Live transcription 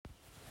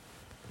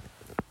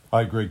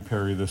Hi, Greg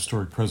Perry, the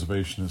historic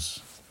preservationist.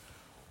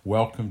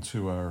 Welcome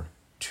to our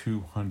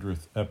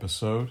 200th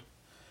episode.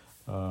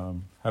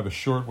 Have a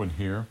short one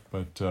here,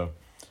 but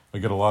I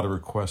get a lot of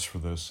requests for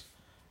this.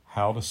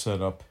 How to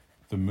set up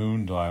the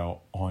moon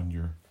dial on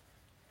your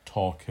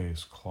tall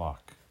case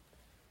clock.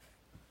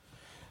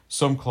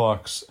 Some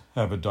clocks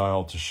have a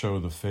dial to show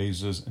the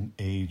phases and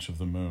age of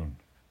the moon.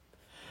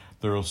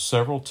 There are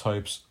several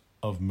types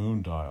of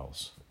moon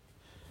dials.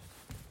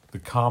 The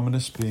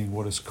commonest being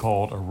what is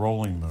called a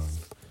rolling moon,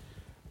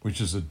 which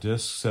is a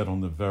disc set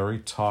on the very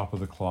top of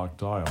the clock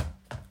dial,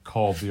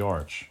 called the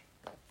arch.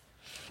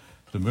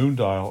 The moon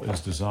dial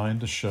is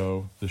designed to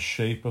show the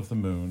shape of the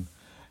moon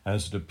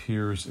as it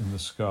appears in the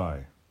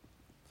sky,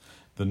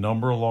 the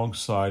number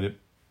alongside it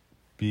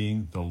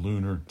being the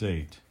lunar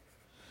date.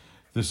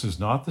 This is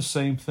not the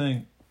same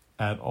thing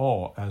at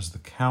all as the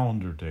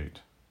calendar date.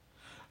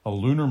 A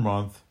lunar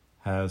month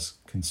has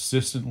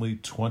consistently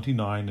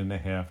 29 and a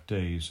half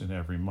days in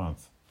every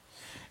month,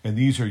 and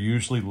these are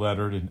usually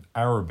lettered in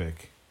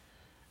Arabic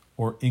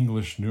or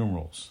English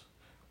numerals,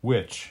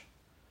 which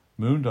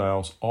moon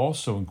dials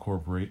also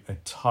incorporate a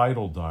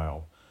tidal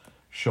dial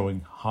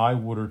showing high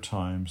water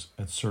times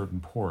at certain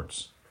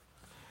ports.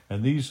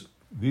 And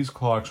these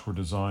clocks were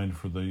designed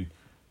for the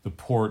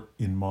port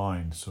in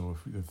mind. So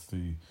if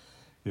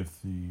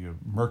the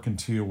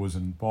mercantile was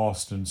in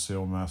Boston,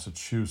 Salem,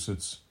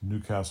 Massachusetts,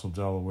 Newcastle,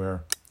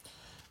 Delaware,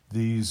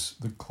 the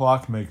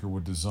clockmaker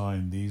would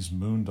design these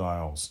moon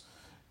dials,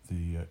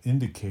 the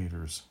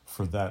indicators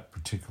for that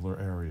particular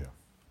area.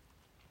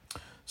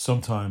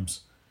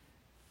 Sometimes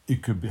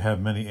it could have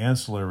many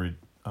ancillary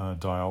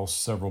dials,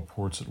 several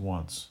ports at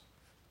once.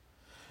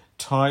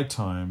 Tide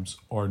times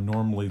are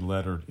normally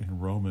lettered in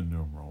Roman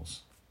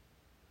numerals.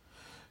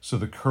 So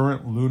the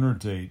current lunar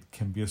date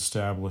can be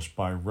established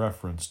by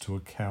reference to a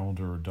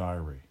calendar or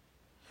diary.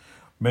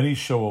 Many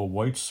show a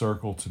white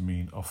circle to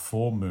mean a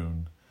full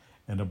moon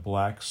and a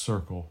black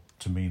circle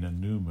to mean a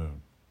new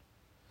moon.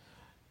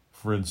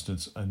 For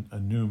instance, a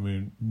new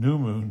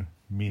moon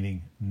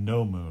meaning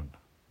no moon.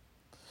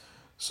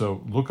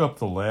 So look up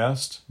the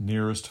last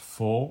nearest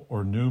full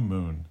or new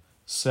moon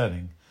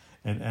setting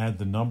and add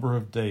the number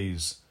of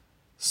days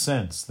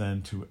since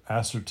then to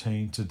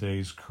ascertain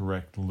today's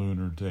correct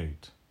lunar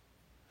date.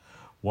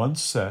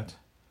 Once set,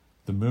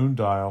 the moon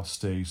dial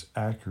stays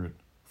accurate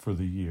for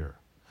the year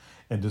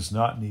and does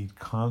not need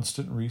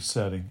constant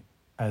resetting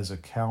as a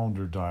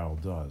calendar dial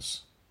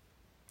does.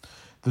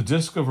 The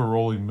disk of a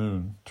rolling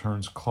moon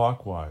turns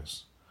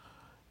clockwise.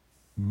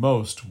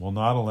 Most will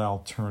not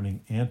allow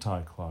turning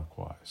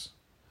anti-clockwise.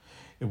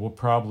 It will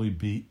probably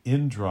be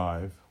in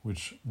drive,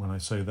 which when I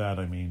say that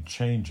I mean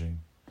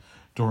changing,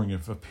 during a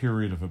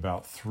period of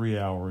about 3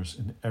 hours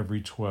in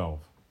every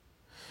 12,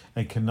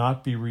 and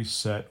cannot be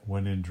reset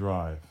when in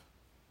drive.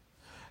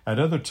 At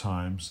other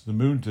times, the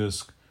moon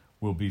disk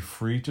will be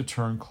free to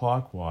turn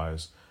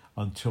clockwise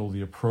until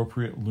the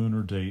appropriate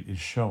lunar date is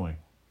showing.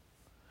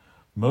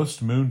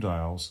 Most moon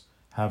dials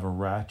have a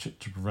ratchet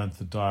to prevent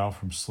the dial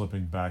from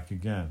slipping back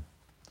again.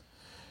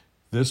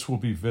 This will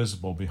be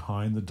visible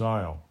behind the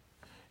dial,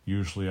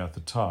 usually at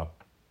the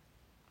top.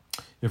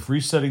 If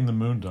resetting the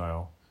moon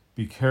dial,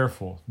 be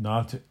careful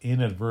not to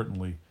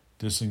inadvertently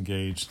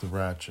disengage the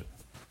ratchet.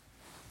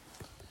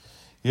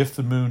 If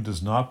the moon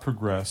does not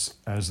progress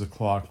as the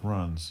clock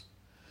runs,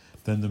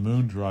 then the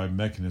moon drive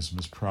mechanism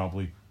is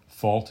probably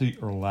faulty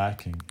or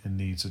lacking and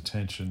needs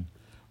attention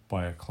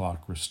by a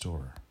clock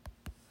restorer.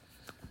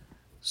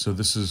 So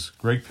this is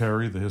Greg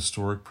Perry, the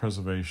historic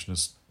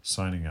preservationist,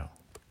 signing out.